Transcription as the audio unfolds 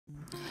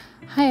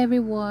Hi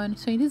everyone,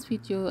 so in this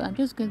video I'm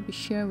just going to be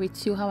sharing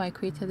with you how I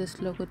created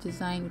this logo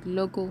design with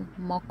logo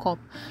mockup.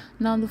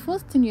 Now the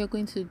first thing you're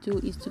going to do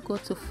is to go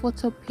to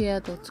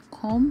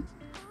photopea.com.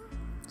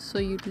 so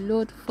you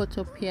load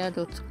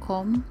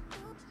photopea.com.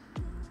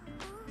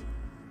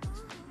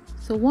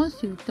 so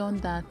once you've done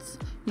that,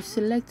 you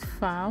select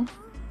file,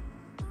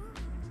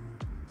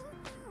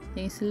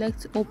 then you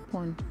select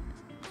open.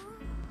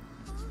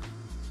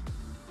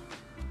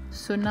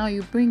 So now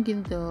you bring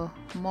in the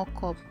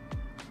mockup.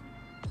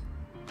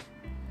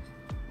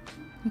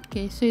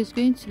 Okay, so it's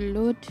going to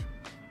load.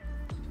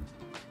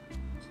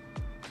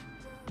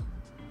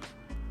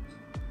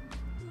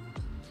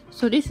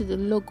 So this is the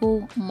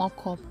logo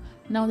mockup.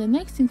 Now the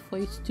next thing for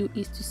you to do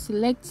is to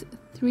select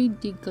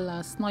 3D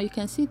glass. Now you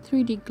can see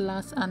 3D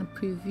glass and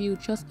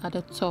preview just at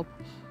the top.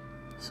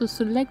 So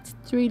select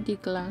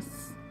 3D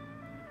glass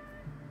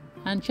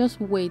and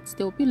just wait.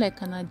 There will be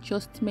like an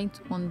adjustment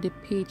on the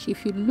page.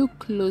 If you look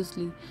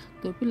closely,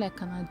 there will be like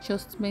an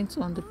adjustment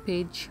on the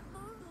page.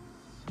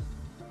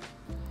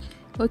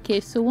 Okay,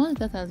 so once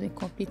that has been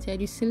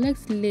completed, you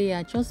select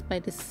layer just by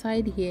the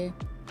side here.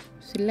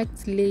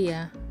 Select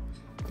layer,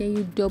 then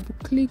you double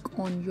click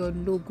on your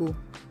logo.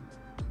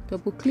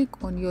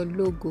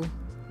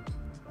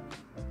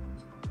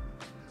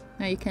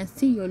 Now you can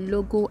see your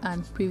logo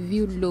and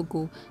preview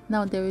logo.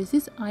 Now there is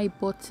this I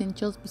button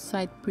just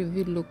beside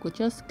preview logo.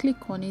 Just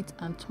click on it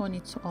and turn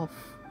it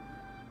off.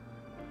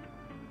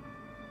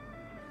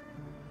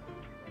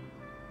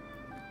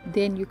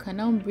 Then you can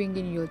now bring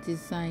in your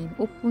design,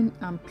 open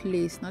and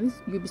place. Now this,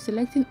 you'll be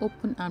selecting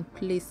open and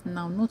place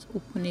now, not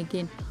open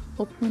again.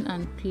 Open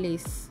and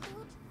place.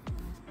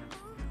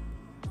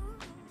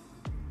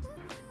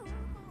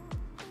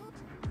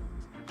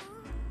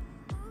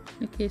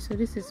 Okay, so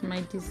this is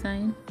my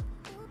design.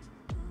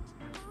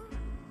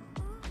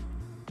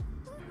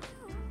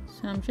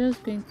 So I'm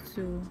just going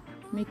to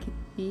make it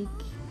big.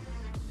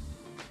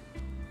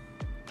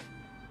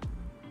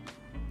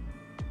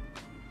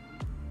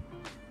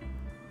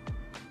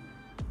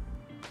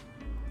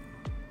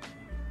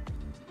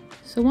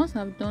 So once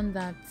I've done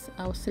that,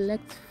 I'll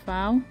select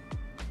file,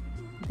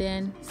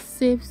 then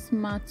save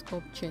smart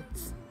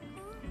objects.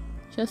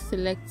 Just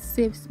select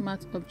save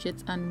smart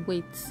objects and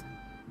wait.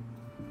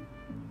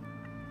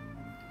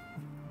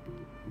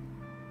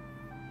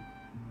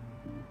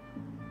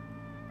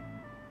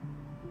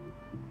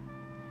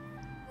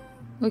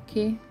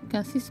 Okay, you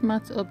can see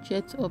smart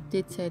object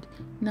updated.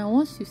 Now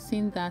once you've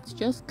seen that,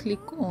 just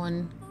click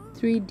on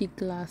 3D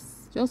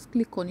glass. Just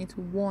click on it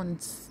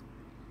once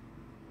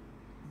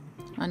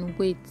and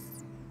wait.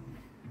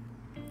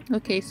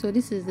 Okay, so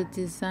this is the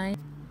design.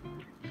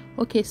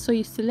 Okay, so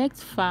you select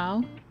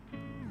file,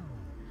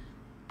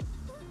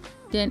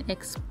 then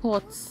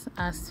export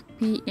as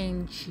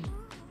PNG.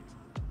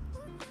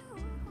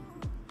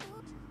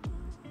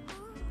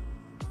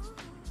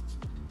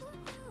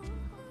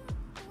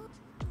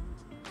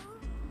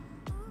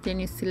 Then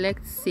you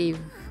select save.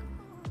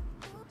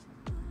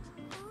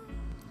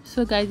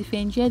 So guys, if you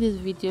enjoyed this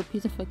video,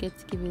 please don't forget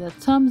to give it a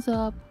thumbs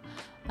up,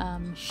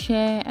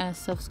 share and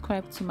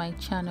subscribe to my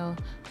channel.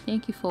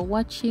 Thank you for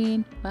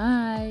watching.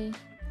 Bye.